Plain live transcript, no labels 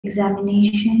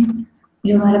Examination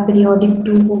जो हमारा periodic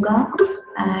 2 होगा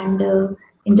and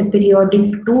in the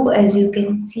periodic 2 as you can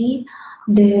see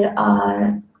there are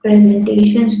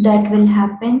presentations that will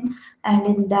happen and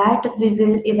in that we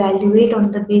will evaluate on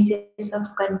the basis of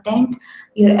content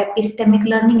your epistemic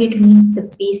learning it means the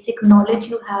basic knowledge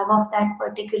you have of that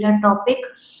particular topic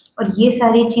और ये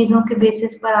सारी चीजों के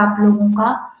basis पर आप लोगों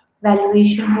का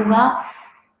valuation होगा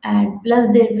and plus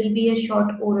there will be a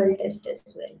short oral test as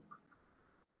well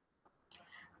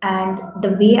and the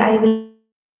way I will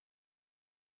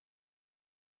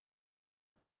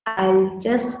I'll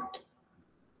just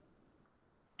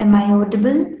am I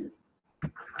audible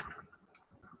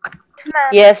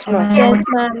Yes, am ma'am. I Yes,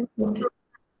 audible ma'am. okay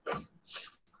yes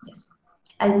yes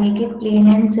I'll make it plain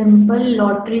and simple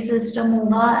lottery system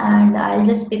होगा and I'll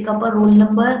just pick up a roll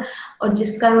number और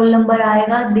जिसका roll number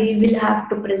आएगा they will have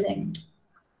to present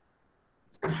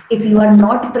if you are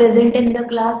not present in the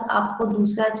class आपको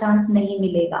दूसरा chance नहीं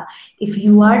मिलेगा if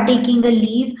you are taking a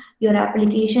leave your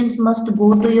applications must go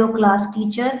to your class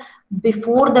teacher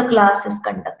before the class is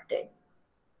conducted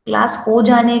class हो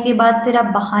जाने के बाद फिर आप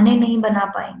बहाने नहीं बना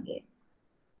पाएंगे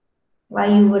why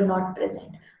you were not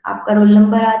present आपका रोल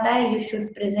नंबर आता है you should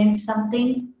present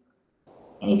something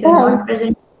and if you're Ma'am, not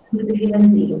present you will be given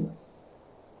 0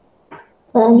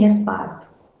 ma'am, yes Parth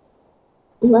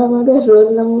ma'am अगर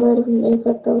रोल नंबर नहीं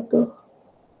पता हो तो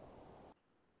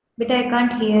बेटा I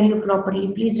can't hear you properly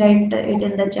please write it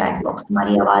in the chat box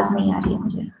तुम्हारी आवाज नहीं आ रही है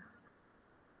मुझे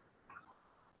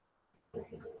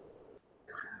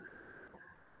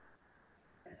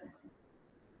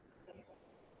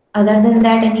other than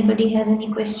that anybody has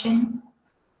any question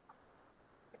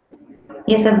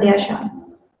yes Adhyasha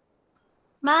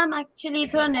ma'am actually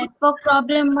थोड़ा नेटवर्क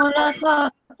प्रॉब्लम हो रहा था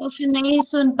तो फिर नहीं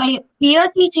सुन पाई पीयर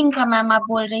टीचिंग का मैम आप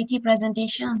बोल रही थी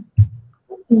प्रेजेंटेशन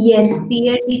yes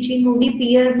peer teaching होगी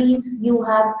peer means you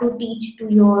have to teach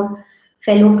to your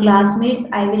fellow classmates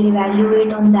I will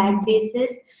evaluate on that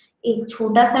basis एक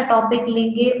छोटा सा टॉपिक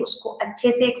लेंगे उसको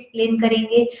अच्छे से एक्सप्लेन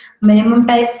करेंगे minimum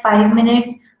time 5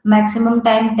 minutes maximum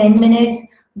time 10 minutes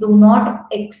do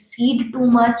not exceed too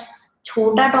much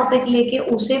छोटा टॉपिक लेके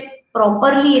उसे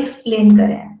प्रॉपरली एक्सप्लेन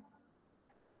करें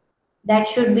that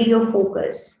should be your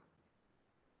focus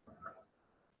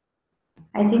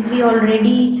I think we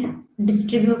already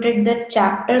distributed the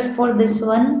chapters for this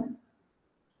one.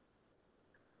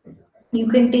 You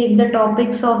can take the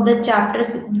topics of the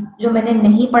chapters जो मैंने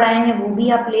नहीं पढ़ाए हैं वो भी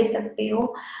आप ले सकते हो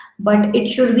but it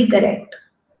should be correct.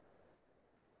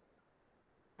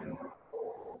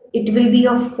 It will be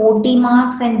of 40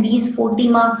 marks and these 40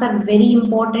 marks are very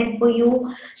important for you.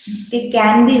 They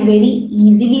can be very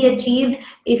easily achieved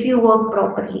if you work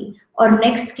properly. और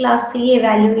next class से ये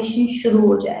evaluation शुरू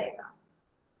हो जाएगा.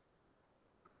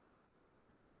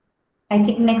 I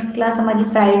think next class हमारी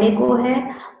Friday को है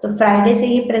तो फ्राइडे से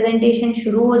ये प्रेजेंटेशन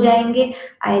शुरू हो जाएंगे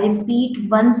I repeat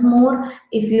once more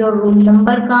if your roll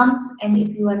number comes and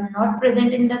if you are not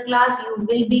present in the class you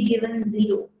will be given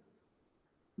 0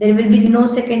 there will be no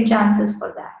second chances for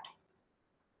that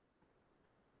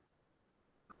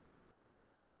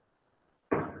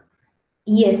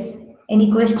yes any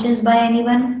questions by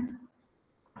anyone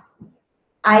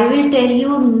I will tell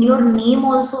you your name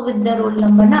also with the roll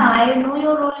number na I know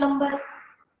your roll number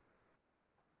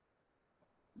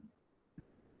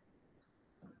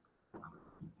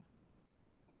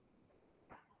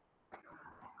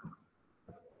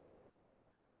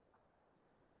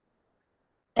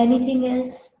anything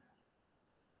else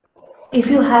if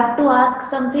you have to ask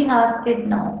something ask it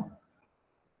now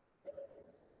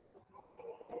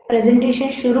presentation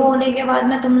शुरू होने के बाद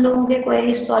मैं तुम लोगों के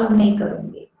query solve नहीं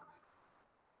करूंगी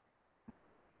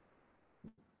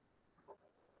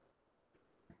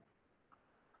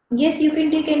yes you can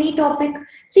take any topic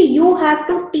see you have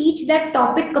to teach that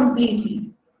topic completely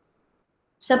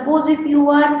suppose if you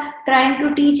are trying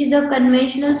to teach the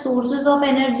conventional sources of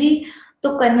energy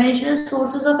तो conventional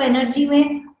sources of energy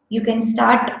में you can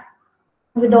start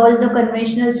with all the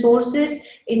conventional sources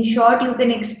in short you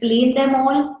can explain them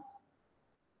all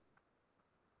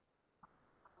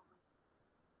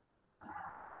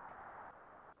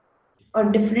or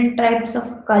different types of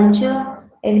culture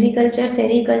agriculture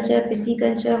sericulture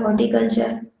pisciculture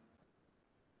horticulture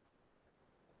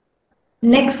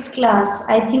next class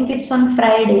I think it's on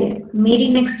Friday मेरी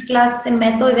next class से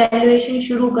मैं तो evaluation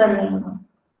शुरू कर रही हूँ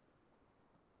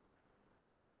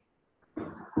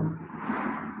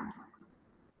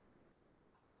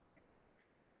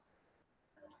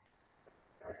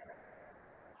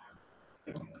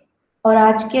और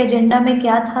आज के एजेंडा में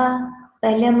क्या था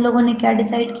पहले हम लोगों ने क्या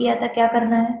डिसाइड किया था क्या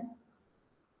करना है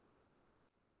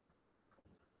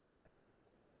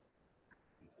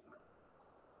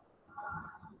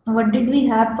What did we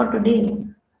have for today?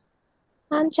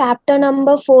 And chapter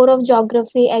number 4 of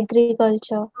Geography,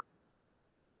 Agriculture.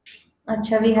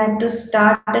 Acha, we had to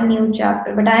start a new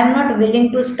chapter, but I am not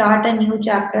willing to start a new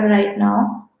chapter right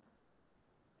now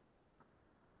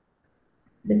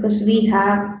because we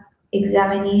have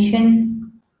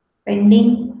examination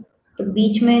pending. तो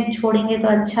बीच में छोड़ेंगे तो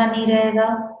अच्छा नहीं रहेगा.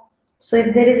 So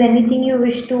if there is anything you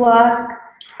wish to ask,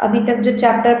 अभी तक जो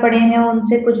चैप्टर पढ़े हैं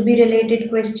उनसे कुछ भी रिलेटेड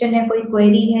क्वेश्चन है, कोई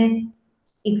क्वेरी है,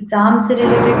 एग्जाम से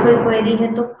रिलेटेड कोई क्वेरी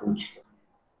है तो पूछ लो.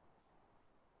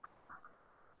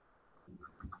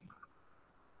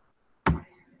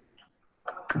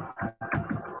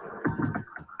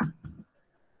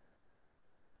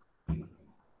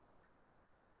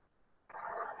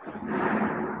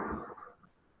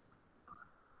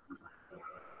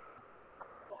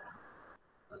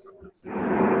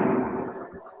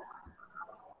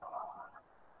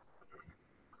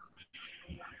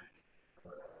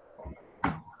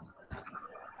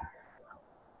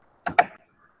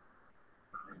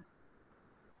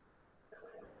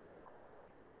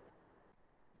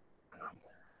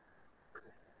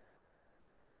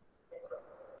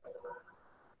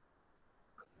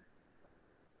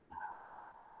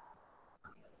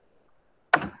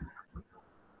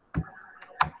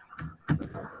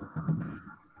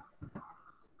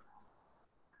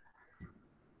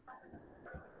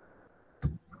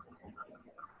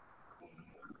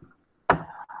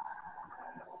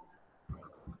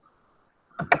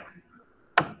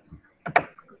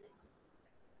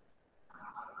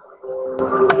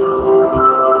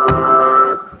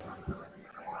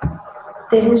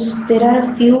 There are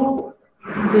a few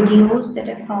videos that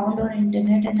I found on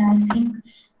internet and I think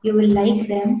you will like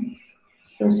them.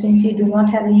 So since you do not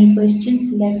have any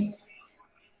questions, let's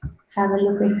have a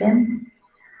look at them.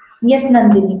 Yes,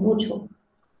 Nandini, पूछो.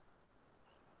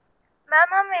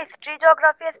 Ma'am हम history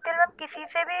geography STL में किसी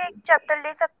से भी एक chapter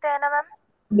ले सकते हैं ना मैम?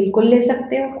 बिल्कुल ले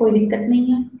सकते हो, कोई दिक्कत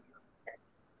नहीं है.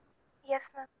 Yes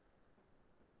ma'am.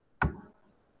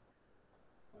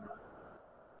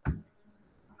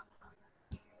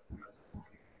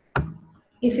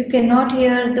 If you cannot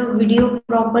hear the video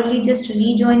properly, just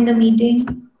rejoin the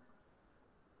meeting.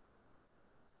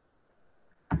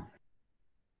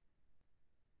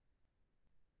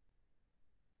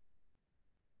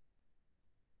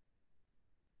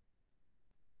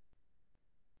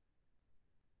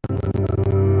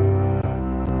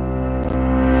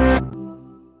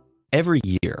 Every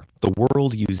year, the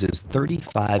world uses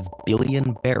 35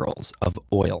 billion barrels of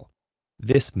oil.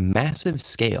 This massive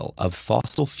scale of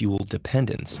fossil fuel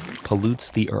dependence pollutes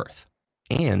the earth,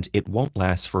 and it won't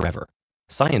last forever.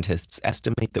 Scientists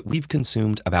estimate that we've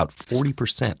consumed about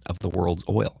 40% of the world's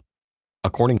oil.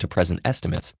 According to present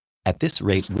estimates, at this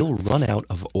rate, we'll run out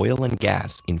of oil and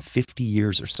gas in 50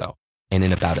 years or so, and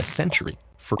in about a century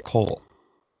for coal.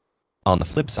 On the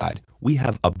flip side, we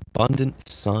have abundant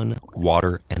sun,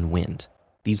 water, and wind.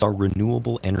 These are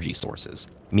renewable energy sources,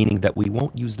 meaning that we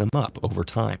won't use them up over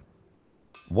time.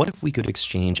 What if we could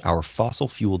exchange our fossil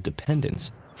fuel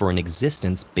dependence for an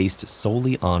existence based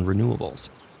solely on renewables?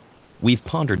 We've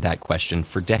pondered that question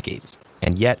for decades,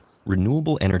 and yet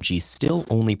renewable energy still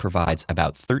only provides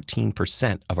about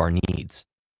 13% of our needs.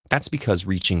 That's because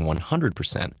reaching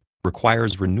 100%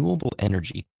 requires renewable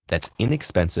energy that's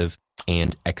inexpensive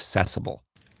and accessible.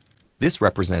 This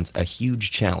represents a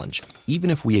huge challenge, even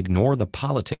if we ignore the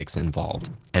politics involved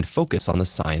and focus on the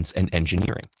science and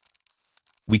engineering.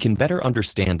 We can better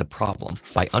understand the problem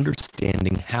by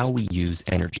understanding how we use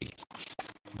energy.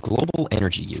 Global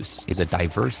energy use is a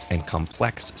diverse and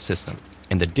complex system,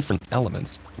 and the different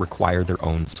elements require their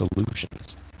own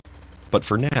solutions. But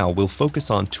for now, we'll focus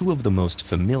on two of the most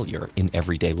familiar in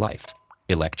everyday life: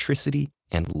 electricity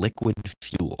and liquid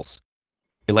fuels.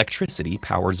 Electricity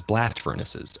powers blast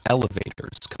furnaces,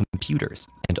 elevators, computers,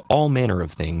 and all manner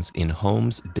of things in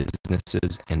homes,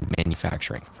 businesses, and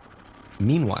manufacturing.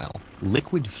 Meanwhile,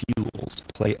 liquid fuels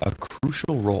play a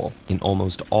crucial role in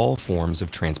almost all forms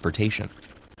of transportation.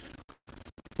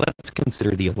 Let's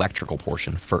consider the electrical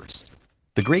portion first.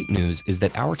 The great news is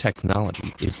that our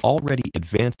technology is already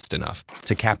advanced enough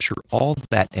to capture all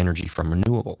that energy from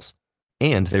renewables,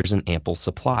 and there's an ample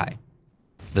supply.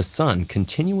 The sun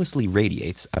continuously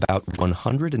radiates about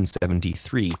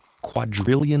 173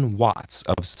 quadrillion watts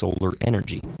of solar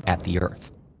energy at the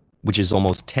Earth, which is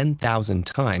almost 10,000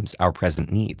 times our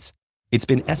present needs. It's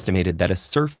been estimated that a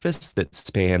surface that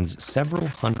spans several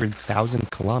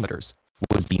 100,000 kilometers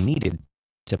would be needed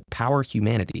to power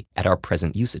humanity at our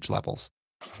present usage levels.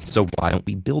 So why don't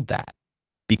we build that?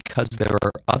 Because there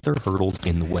are other hurdles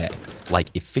in the way, like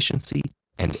efficiency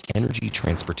and energy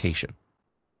transportation.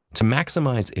 To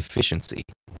maximize efficiency,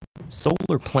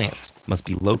 solar plants must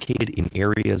be located in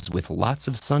areas with lots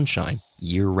of sunshine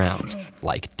year-round,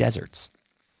 like deserts.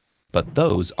 But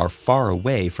those are far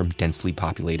away from densely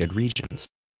populated regions,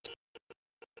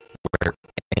 where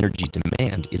energy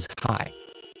demand is high.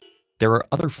 There are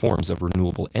other forms of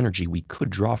renewable energy we could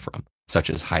draw from, such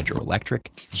as hydroelectric,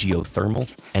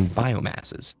 geothermal, and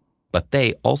biomasses, but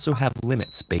they also have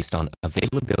limits based on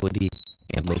availability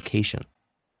and location.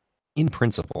 In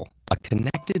principle, a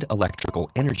connected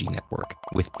electrical energy network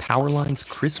with power lines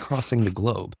crisscrossing the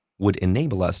globe would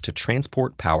enable us to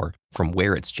transport power from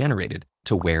where it's generated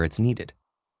to where it's needed.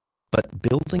 But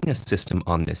building a system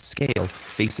on this scale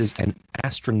faces an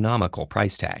astronomical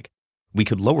price tag. We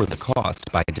could lower the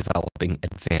cost by developing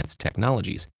advanced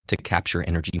technologies to capture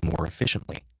energy more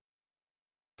efficiently.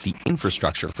 The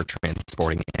infrastructure for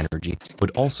transporting energy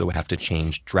would also have to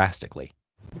change drastically.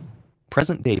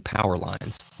 Present-day power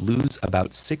lines lose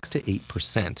about 6 to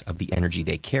 8% of the energy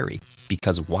they carry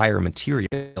because wire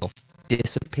material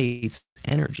dissipates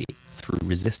energy through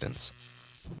resistance.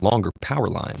 Longer power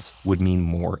lines would mean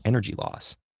more energy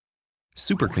loss.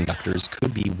 Superconductors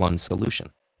could be one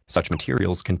solution. Such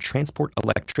materials can transport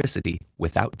electricity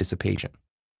without dissipation.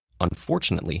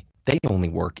 Unfortunately, they only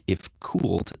work if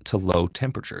cooled to low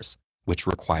temperatures, which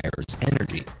requires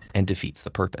energy and defeats the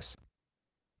purpose.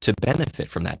 To benefit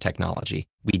from that technology,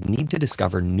 we'd need to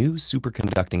discover new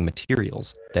superconducting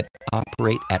materials that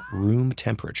operate at room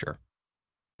temperature.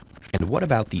 And what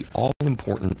about the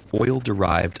all-important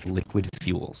oil-derived liquid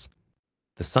fuels?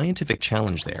 The scientific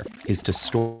challenge there is to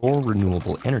store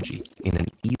renewable energy in an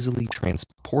easily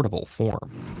transportable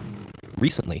form.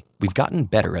 Recently, we've gotten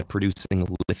better at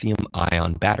producing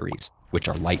lithium-ion batteries, which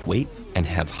are lightweight and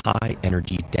have high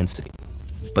energy density.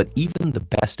 But even the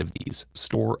best of these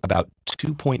store about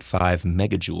 2.5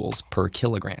 megajoules per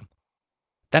kilogram.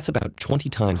 That's about 20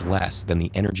 times less than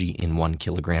the energy in 1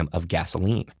 kilogram of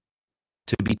gasoline.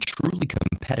 To be truly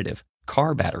competitive,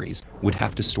 car batteries would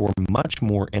have to store much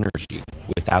more energy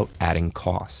without adding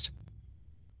cost.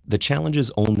 The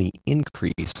challenges only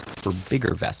increase for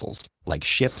bigger vessels like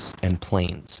ships and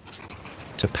planes.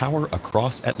 To power a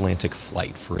cross-Atlantic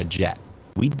flight for a jet,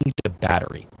 we'd need a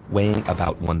battery weighing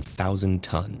about 1,000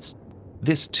 tons.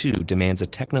 This too demands a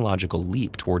technological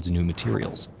leap towards new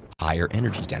materials, higher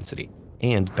energy density,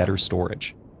 and better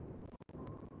storage.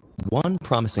 One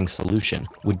promising solution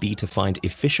would be to find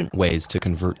efficient ways to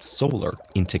convert solar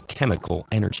into chemical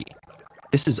energy.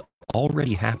 This is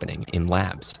already happening in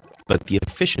labs, but the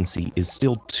efficiency is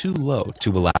still too low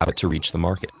to allow it to reach the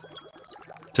market.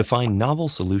 To find novel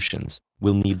solutions,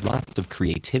 we'll need lots of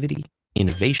creativity,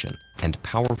 innovation, and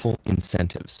powerful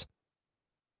incentives.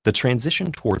 The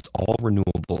transition towards all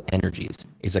renewable energies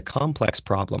is a complex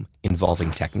problem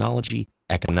involving technology,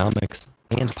 economics,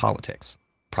 and politics.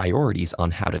 Priorities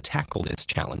on how to tackle this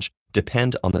challenge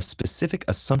depend on the specific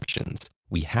assumptions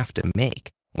we have to make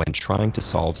when trying to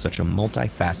solve such a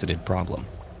multifaceted problem.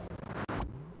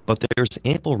 But there's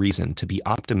ample reason to be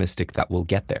optimistic that we'll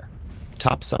get there.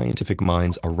 Top scientific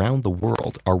minds around the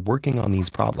world are working on these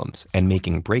problems and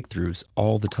making breakthroughs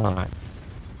all the time.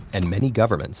 And many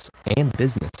governments and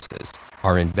businesses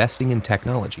are investing in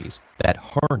technologies that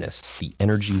harness the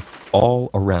energy all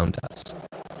around us.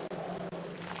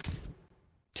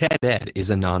 TED Ed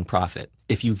is a nonprofit.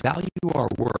 If you value our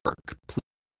work, please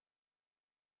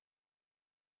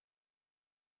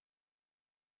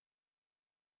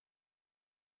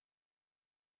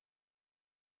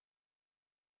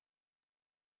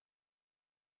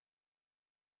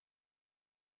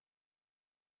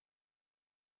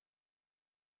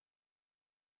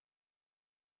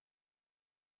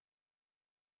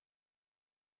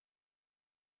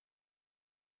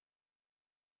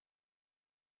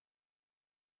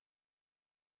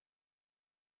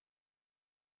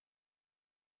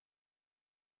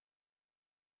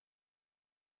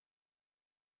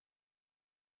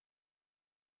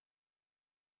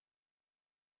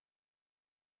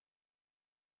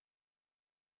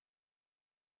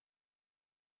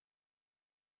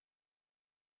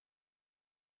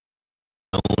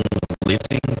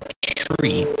living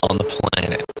tree on the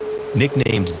planet.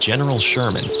 Nicknamed General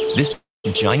Sherman, this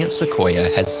giant sequoia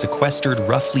has sequestered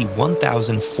roughly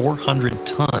 1,400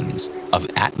 tons of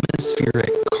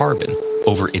atmospheric carbon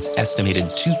over its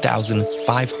estimated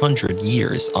 2,500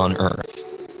 years on Earth.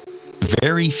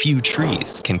 Very few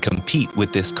trees can compete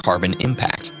with this carbon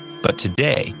impact, but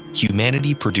today,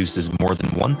 humanity produces more than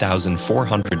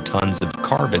 1,400 tons of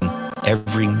carbon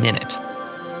every minute.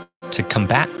 To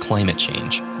combat climate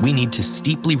change, we need to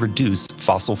steeply reduce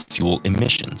fossil fuel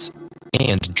emissions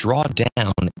and draw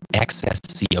down excess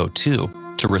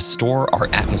CO2 to restore our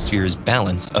atmosphere's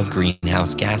balance of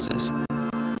greenhouse gases.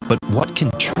 But what can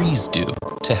trees do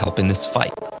to help in this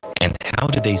fight? And how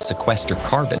do they sequester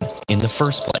carbon in the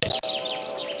first place?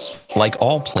 Like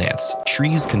all plants,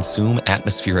 trees consume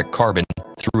atmospheric carbon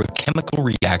through a chemical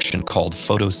reaction called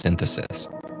photosynthesis.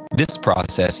 This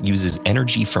process uses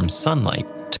energy from sunlight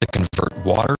to convert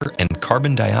water and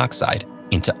carbon dioxide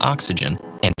into oxygen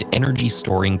and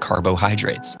energy-storing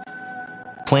carbohydrates.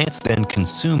 Plants then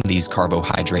consume these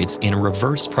carbohydrates in a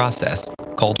reverse process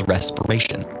called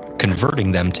respiration,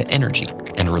 converting them to energy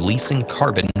and releasing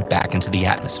carbon back into the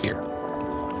atmosphere.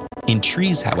 In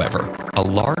trees, however, a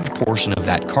large portion of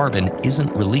that carbon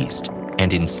isn't released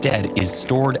and instead is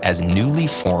stored as newly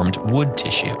formed wood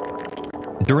tissue.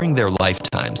 During their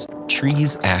lifetimes,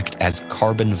 trees act as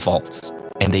carbon vaults,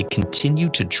 and they continue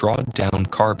to draw down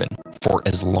carbon for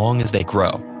as long as they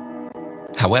grow.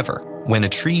 However, when a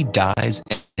tree dies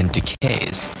and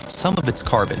decays, some of its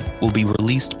carbon will be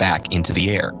released back into the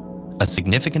air. A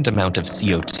significant amount of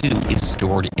CO2 is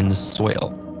stored in the soil,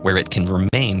 where it can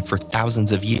remain for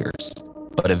thousands of years.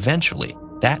 But eventually,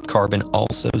 that carbon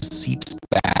also seeps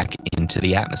back into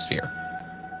the atmosphere.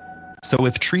 So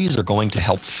if trees are going to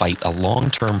help fight a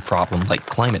long-term problem like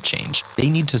climate change, they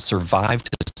need to survive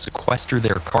to sequester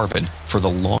their carbon for the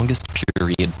longest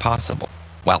period possible,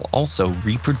 while also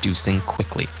reproducing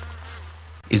quickly.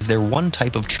 Is there one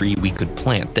type of tree we could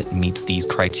plant that meets these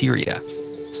criteria?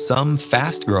 Some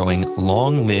fast-growing,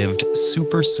 long-lived,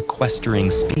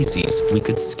 super-sequestering species we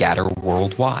could scatter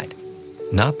worldwide.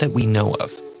 Not that we know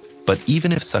of, but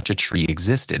even if such a tree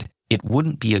existed, it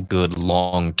wouldn't be a good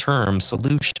long-term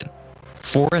solution.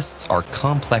 Forests are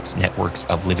complex networks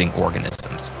of living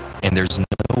organisms, and there's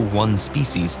no one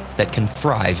species that can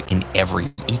thrive in every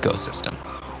ecosystem.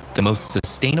 The most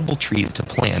sustainable trees to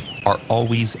plant are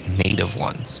always native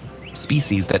ones,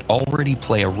 species that already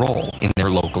play a role in their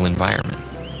local environment.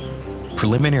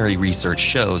 Preliminary research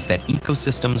shows that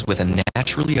ecosystems with a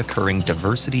naturally occurring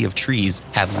diversity of trees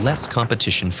have less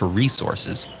competition for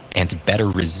resources and better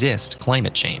resist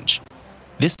climate change.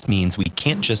 This means we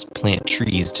can't just plant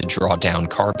trees to draw down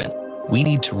carbon. We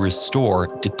need to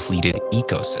restore depleted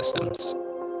ecosystems.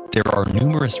 There are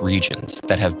numerous regions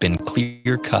that have been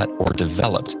clear-cut or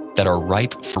developed that are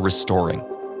ripe for restoring.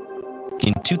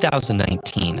 In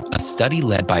 2019, a study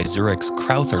led by Zurich's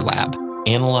Crowther Lab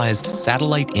analyzed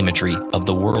satellite imagery of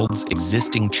the world's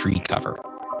existing tree cover.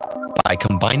 By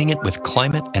combining it with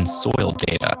climate and soil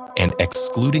data and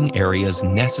excluding areas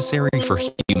necessary for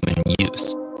human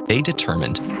use, they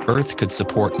determined Earth could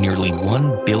support nearly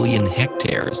 1 billion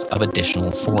hectares of additional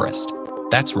forest.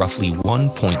 That's roughly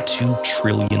 1.2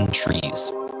 trillion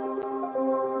trees.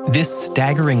 This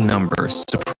staggering number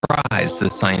surprised the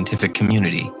scientific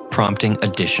community, prompting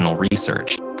additional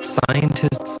research.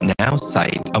 Scientists now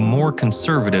cite a more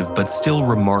conservative but still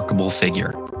remarkable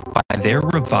figure. By their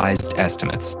revised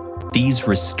estimates, these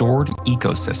restored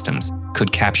ecosystems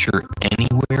could capture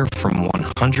anywhere from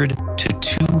 100 to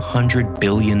 200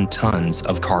 billion tons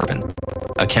of carbon,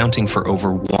 accounting for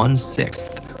over 1/6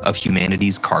 of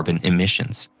humanity's carbon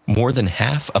emissions. More than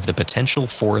half of the potential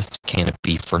forest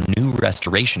canopy for new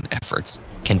restoration efforts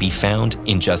can be found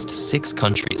in just 6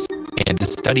 countries, and the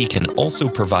study can also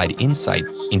provide insight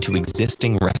into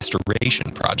existing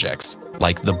restoration projects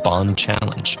like the Bond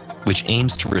Challenge, which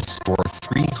aims to restore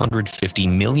 350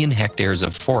 million hectares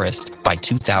of forest by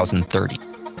 2030.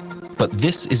 But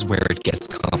this is where it gets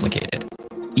complicated.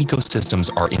 Ecosystems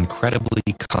are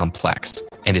incredibly complex,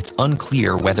 and it's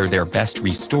unclear whether they're best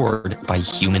restored by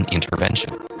human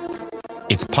intervention.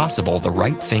 It's possible the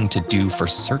right thing to do for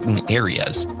certain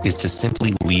areas is to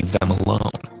simply leave them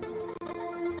alone.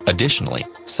 Additionally,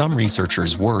 some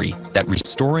researchers worry that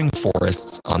restoring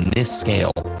forests on this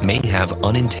scale may have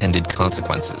unintended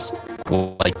consequences,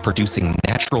 like producing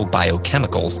natural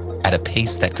biochemicals at a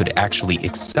pace that could actually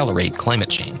accelerate climate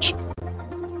change.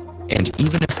 And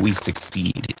even if we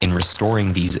succeed in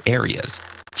restoring these areas,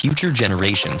 future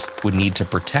generations would need to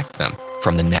protect them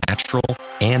from the natural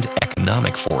and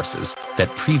economic forces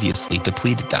that previously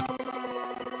depleted them.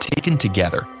 Taken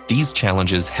together, these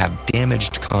challenges have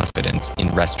damaged confidence in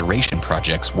restoration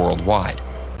projects worldwide.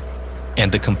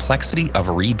 And the complexity of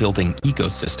rebuilding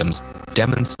ecosystems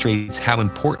demonstrates how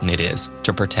important it is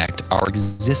to protect our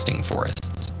existing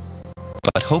forests.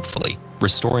 But hopefully,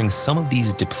 restoring some of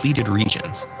these depleted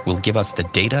regions will give us the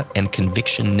data and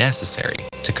conviction necessary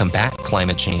to combat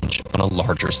climate change on a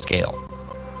larger scale.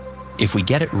 If we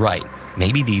get it right,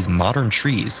 maybe these modern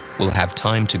trees will have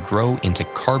time to grow into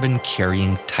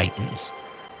carbon-carrying titans.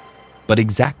 But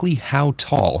exactly how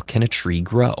tall can a tree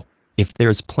grow? If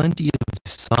there's plenty of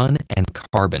sun and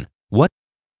carbon, what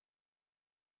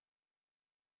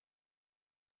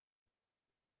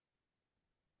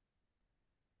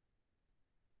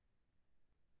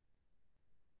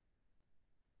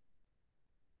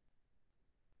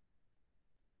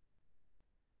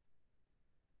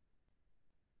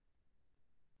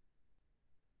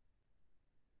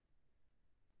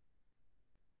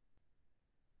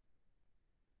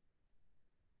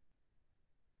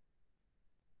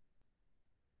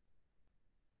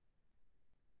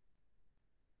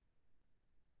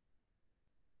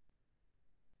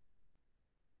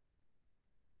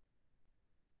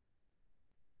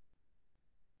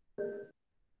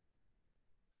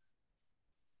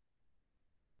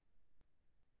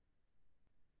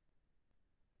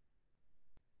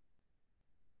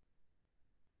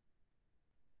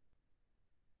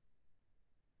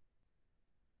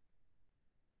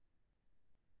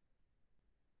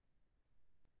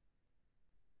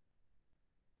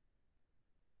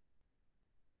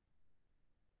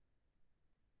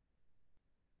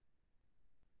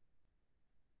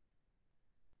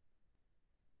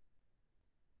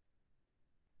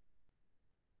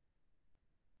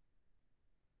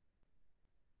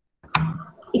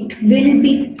will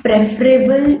be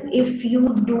preferable if you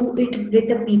do it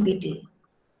with a PPT.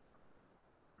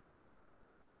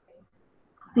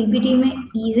 PPT में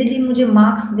easily मुझे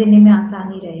marks देने में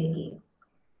आसानी रहेगी.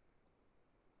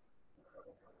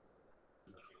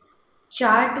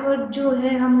 Chart work जो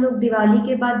है हम लोग दिवाली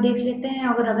के बाद देख लेते हैं.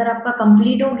 अगर आपका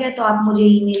कंप्लीट हो गया तो आप मुझे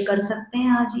ईमेल कर सकते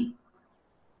हैं आज ही.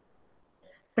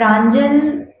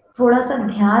 प्रांजल, थोड़ा सा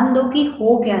ध्यान दो कि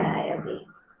हो क्या रहा है अभी,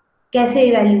 कैसे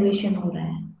इवैल्यूएशन हो रहा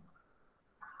है.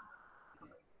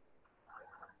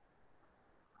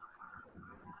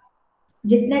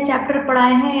 जितने चैप्टर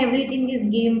पढ़ाए हैं everything is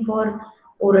game for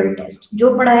oral test.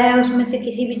 जो पढ़ाया है उसमें से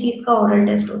किसी भी चीज का ओरल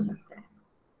टेस्ट हो सकता है.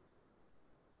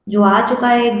 जो आ चुका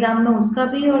है एग्जाम में उसका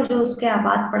भी और जो उसके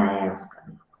बाद पढ़ाया है उसका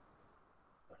भी.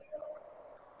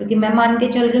 क्योंकि मैं मान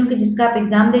के चल रही हूँ कि जिसका आप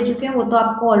एग्जाम दे चुके हैं वो तो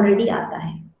आपको ऑलरेडी आता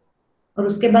है और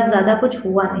उसके बाद ज्यादा कुछ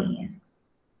हुआ नहीं है.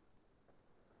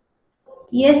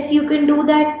 Yes, you can do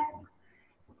that.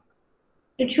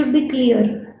 It should be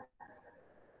clear.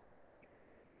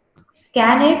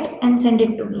 Scan it and send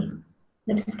it to me.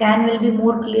 That scan will be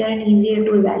more clear and easier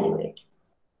to evaluate.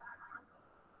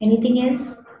 Anything else?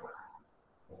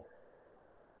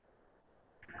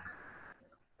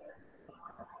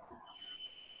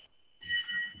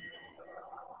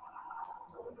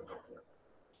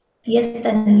 Yes,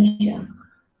 Tanushri.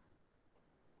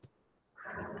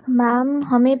 Ma'am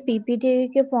हमें PPT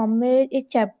के form में एक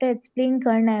chapter explain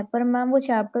करना है, पर ma'am वो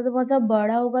chapter तो बहुत ज़्यादा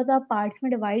बड़ा होगा, तो आप पार्ट्स में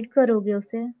डिवाइड करोगे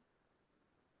उसे?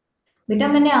 बेटा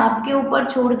मैंने आपके ऊपर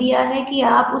छोड़ दिया है कि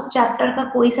आप उस चैप्टर का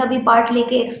कोई सा भी पार्ट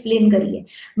लेके एक्सप्लेन करिए.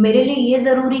 मेरे लिए ये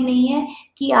जरूरी नहीं है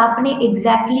कि आपने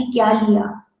एग्जैक्टली क्या लिया.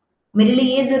 मेरे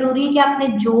लिए ये जरूरी है कि आपने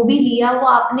जो भी लिया वो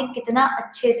आपने कितना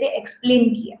अच्छे से एक्सप्लेन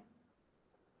किया.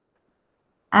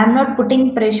 I am not putting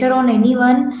pressure on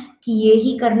anyone कि ये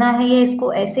ही करना है या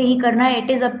इसको ऐसे ही करना है. It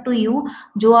is up to you.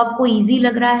 जो आपको इजी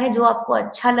लग रहा है, जो आपको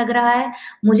अच्छा लग रहा है.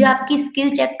 मुझे आपकी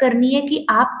स्किल चेक करनी है कि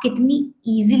आप कितनी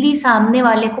इजीली सामने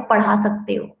वाले को पढ़ा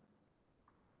सकते हो.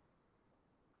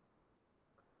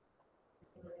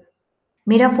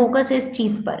 मेरा फोकस इस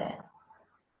चीज पर है.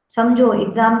 समझो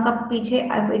एग्जाम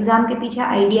के पीछे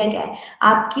आइडिया क्या है,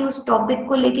 आपकी उस टॉपिक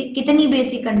को लेके कितनी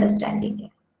बेसिक अंडरस्टैंडिंग है.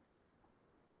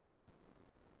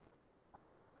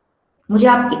 मुझे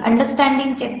आपकी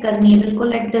अंडरस्टैंडिंग चेक करनी है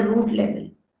बिल्कुल at the root level.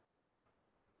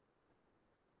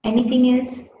 Anything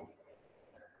else?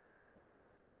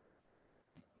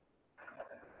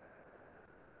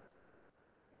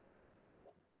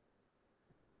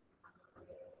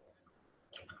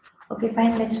 Okay,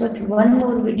 fine. Let's watch one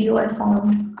more video I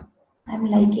found. I'm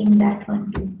liking that one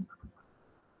too.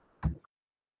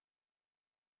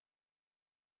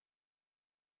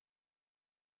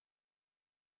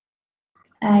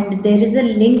 And there is a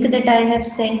link that I have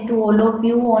sent to all of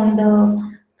you on the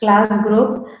class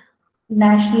group.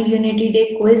 National Unity Day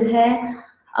quiz है.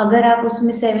 अगर आप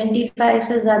उसमें 75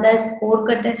 से ज्यादा score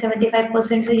करते हैं,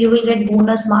 75% से, you will get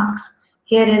bonus marks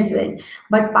here as well.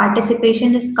 But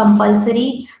participation is compulsory.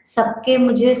 सबके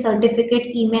मुझे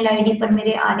सर्टिफिकेट ईमेल आईडी पर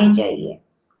मेरे आने चाहिए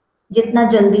जितना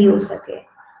जल्दी हो सके.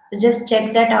 So just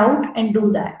check that out and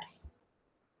do that.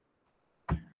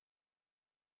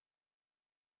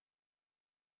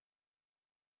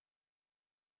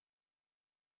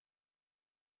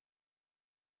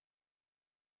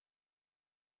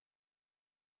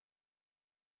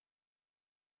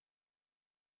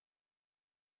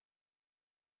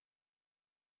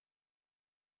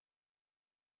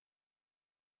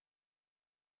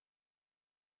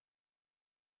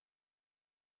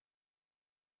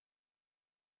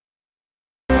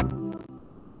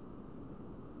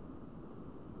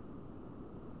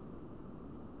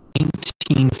 In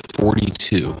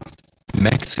 1842,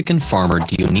 Mexican farmer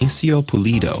Dionisio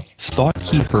Pulido thought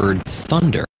he heard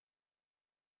thunder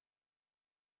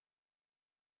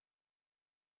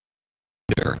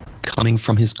coming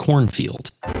from his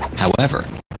cornfield. However,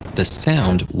 the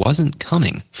sound wasn't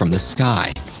coming from the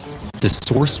sky. The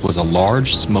source was a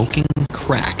large smoking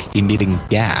crack emitting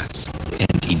gas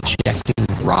and ejecting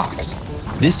rocks.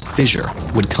 This fissure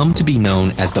would come to be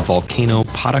known as the volcano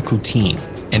Paracutin,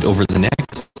 and over the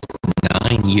next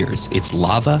 9 years, its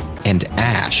lava and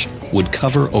ash would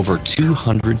cover over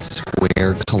 200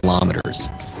 square kilometers.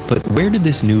 But where did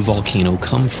this new volcano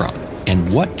come from,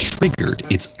 and what triggered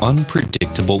its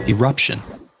unpredictable eruption?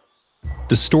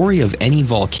 The story of any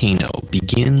volcano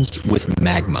begins with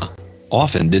magma.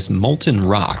 Often, this molten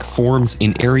rock forms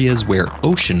in areas where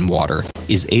ocean water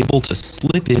is able to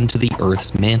slip into the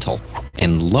Earth's mantle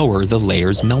and lower the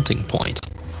layer's melting point.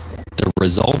 The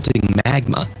resulting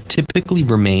magma typically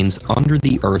remains under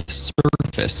the Earth's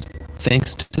surface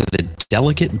thanks to the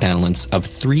delicate balance of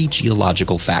 3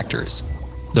 geological factors: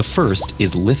 The first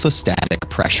is lithostatic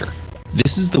pressure.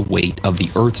 This is the weight of the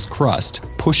Earth's crust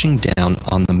pushing down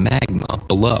on the magma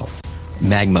below.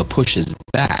 Magma pushes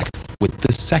back with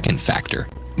the second factor,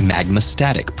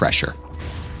 magmastatic pressure.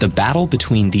 The battle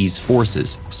between these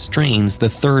forces strains the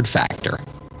third factor,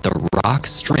 the rock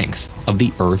strength of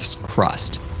the Earth's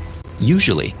crust.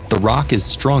 Usually, the rock is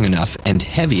strong enough and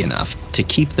heavy enough to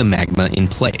keep the magma in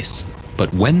place.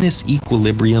 But when this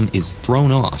equilibrium is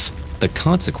thrown off, the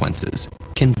consequences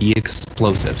can be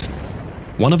explosive.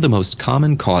 One of the most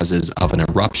common causes of an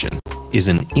eruption is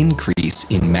an increase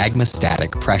in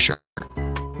magmastatic pressure.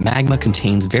 Magma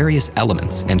contains various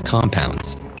elements and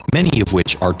compounds, many of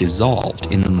which are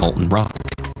dissolved in the molten rock.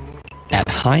 At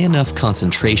high enough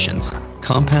concentrations,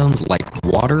 compounds like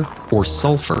water or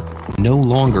sulfur no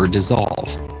longer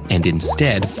dissolve and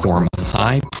instead form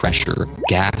high-pressure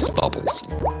gas bubbles.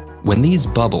 When these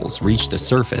bubbles reach the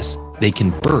surface, they can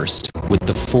burst with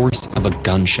the force of a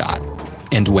gunshot.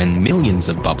 And when millions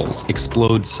of bubbles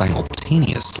explode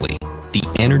simultaneously, the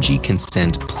energy can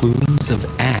send plumes of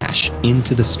ash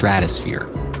into the stratosphere.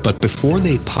 But before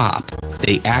they pop,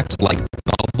 they act like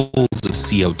bubbles of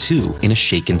CO2 in a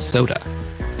shaken soda.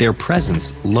 Their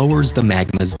presence lowers the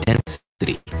magma's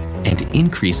density and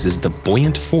increases the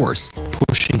buoyant force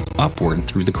pushing upward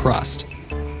through the crust.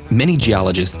 Many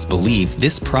geologists believe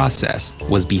this process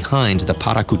was behind the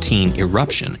Paracutin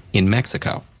eruption in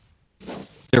Mexico.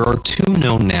 There are two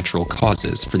known natural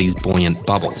causes for these buoyant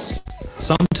bubbles.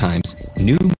 Sometimes,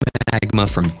 new magma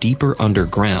from deeper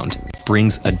underground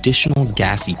brings additional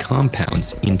gassy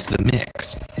compounds into the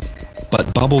mix.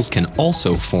 But bubbles can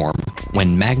also form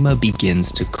when magma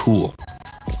begins to cool.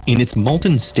 In its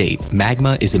molten state,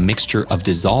 magma is a mixture of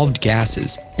dissolved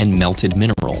gases and melted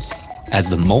minerals. As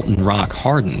the molten rock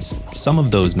hardens, some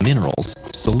of those minerals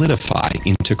solidify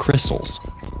into crystals.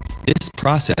 This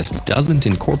process doesn't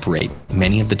incorporate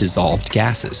many of the dissolved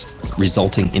gases,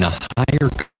 resulting in a higher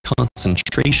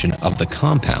concentration of the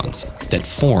compounds that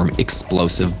form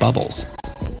explosive bubbles.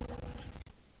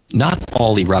 Not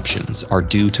all eruptions are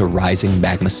due to rising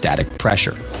magmastatic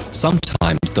pressure.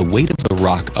 Sometimes the weight of the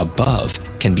rock above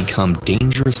can become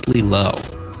dangerously low.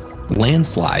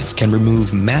 Landslides can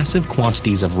remove massive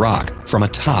quantities of rock from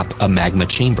atop a magma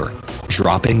chamber,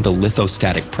 dropping the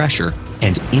lithostatic pressure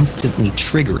and instantly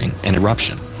triggering an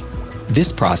eruption.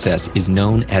 This process is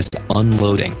known as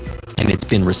unloading, and it's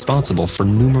been responsible for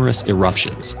numerous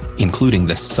eruptions, including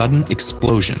the sudden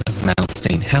explosion of Mount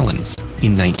St. Helens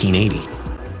in 1980.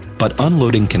 But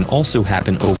unloading can also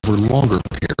happen over longer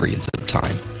periods of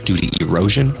time due to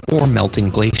erosion or melting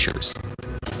glaciers.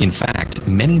 In fact,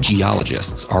 many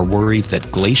geologists are worried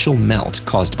that glacial melt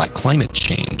caused by climate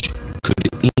change could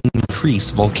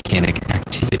increase volcanic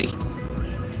activity.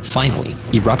 Finally,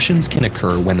 eruptions can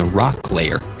occur when the rock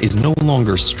layer is no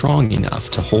longer strong enough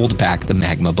to hold back the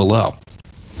magma below.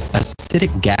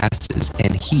 Acidic gases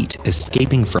and heat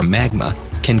escaping from magma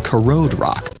can corrode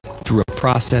rock through a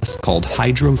process called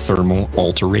hydrothermal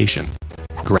alteration,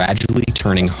 gradually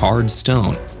turning hard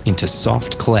stone into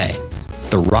soft clay.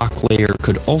 The rock layer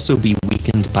could also be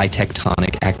weakened by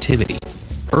tectonic activity.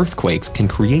 Earthquakes can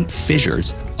create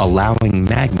fissures, allowing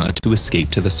magma to escape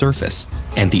to the surface,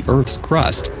 and the Earth's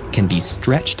crust can be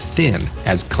stretched thin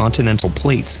as continental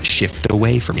plates shift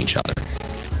away from each other.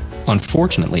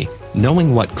 Unfortunately,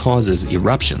 knowing what causes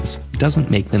eruptions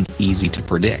doesn't make them easy to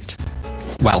predict.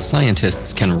 While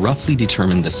scientists can roughly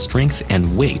determine the strength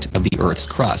and weight of the Earth's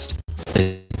crust,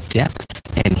 the depth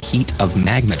and heat of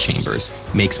magma chambers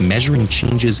makes measuring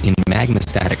changes in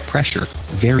magmastatic pressure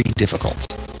very difficult.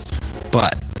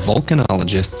 But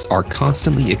volcanologists are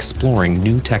constantly exploring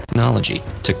new technology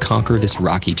to conquer this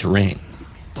rocky terrain.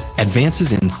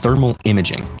 Advances in thermal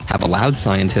imaging have allowed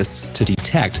scientists to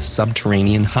detect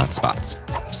subterranean hotspots.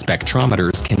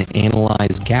 Spectrometers can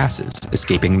analyze gases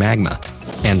escaping magma,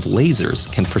 and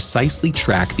lasers can precisely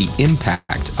track the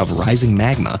impact of rising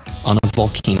magma on a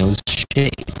volcano's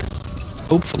shape.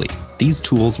 Hopefully, these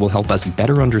tools will help us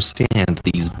better understand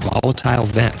these volatile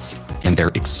vents and their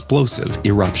explosive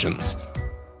eruptions.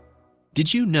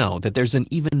 Did you know that there's an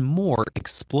even more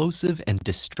explosive and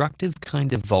destructive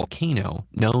kind of volcano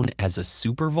known as a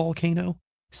supervolcano?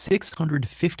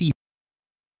 650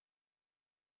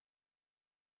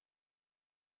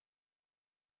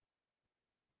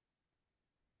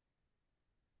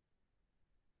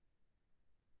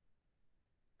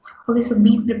 Okay, so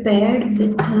be prepared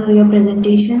with your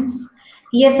presentations.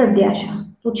 Yes, Adyasha,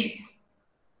 पूछिए.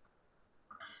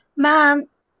 Ma'am,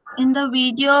 in the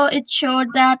video, it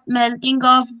showed that melting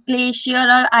of glacier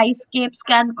or ice caps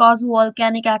can cause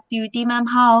volcanic activity. Ma'am,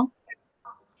 how?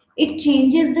 It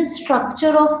changes the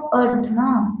structure of Earth,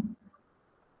 na?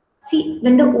 See,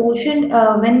 when the ocean,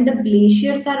 when the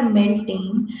glaciers are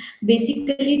melting,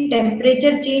 basically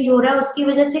temperature change हो रहा है, उसकी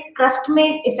वजह से crust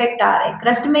में effect आ रहा है,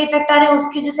 crust में effect आ रहा है,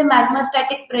 उसकी वजह से magma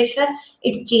static pressure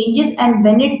it changes, and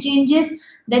when it changes,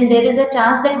 then there is a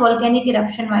chance that volcanic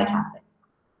eruption might happen.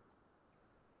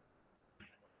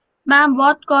 Ma'am,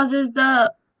 what causes the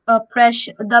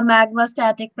pressure, the magma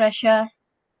static pressure?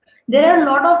 There are a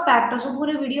lot of factors. तो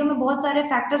पूरे video में बहुत सारे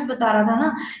factors बता रहा था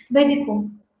ना भाई, देखो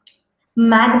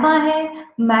मैग्मा है,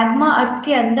 मैग्मा अर्थ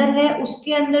के अंदर है,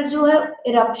 उसके अंदर जो है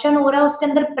इरप्शन हो रहा है, उसके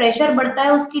अंदर प्रेशर बढ़ता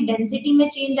है, उसकी डेंसिटी में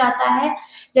चेंज आता है।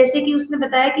 जैसे कि उसने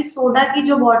बताया कि सोडा की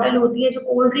जो बॉटल होती है, जो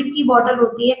कोल्ड ड्रिंक की बॉटल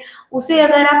होती है, उसे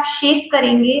अगर आप शेक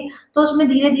करेंगे तो उसमें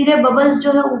धीरे धीरे बबल्स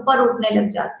जो है ऊपर उठने लग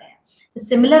जाते हैं।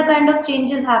 Similar kind of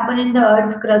changes happen in the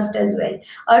Earth's crust as well.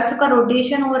 Earth का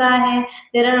rotation हो रहा है,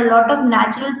 there are a lot of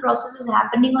natural processes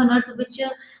happening on Earth which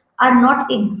are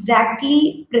not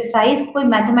exactly precise, कोई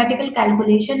mathematical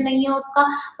calculation नहीं है उसका,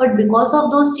 but because of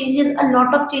those changes a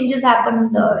lot of changes happen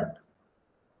on the Earth.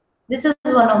 This is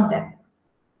one of them.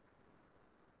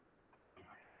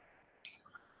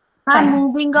 Ma'am, Fine.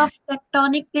 moving of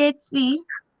tectonic plates भी.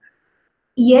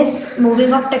 Yes,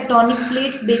 moving of tectonic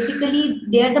plates, basically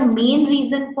they are the main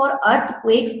reason for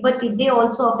earthquakes, but they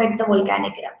also affect the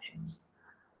volcanic eruptions.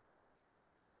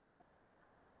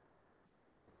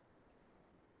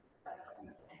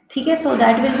 ठीक है, so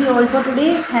that will be all for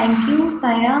today. Thank you,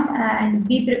 Sairam, and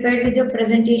be prepared with your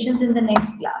presentations in the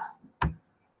next class.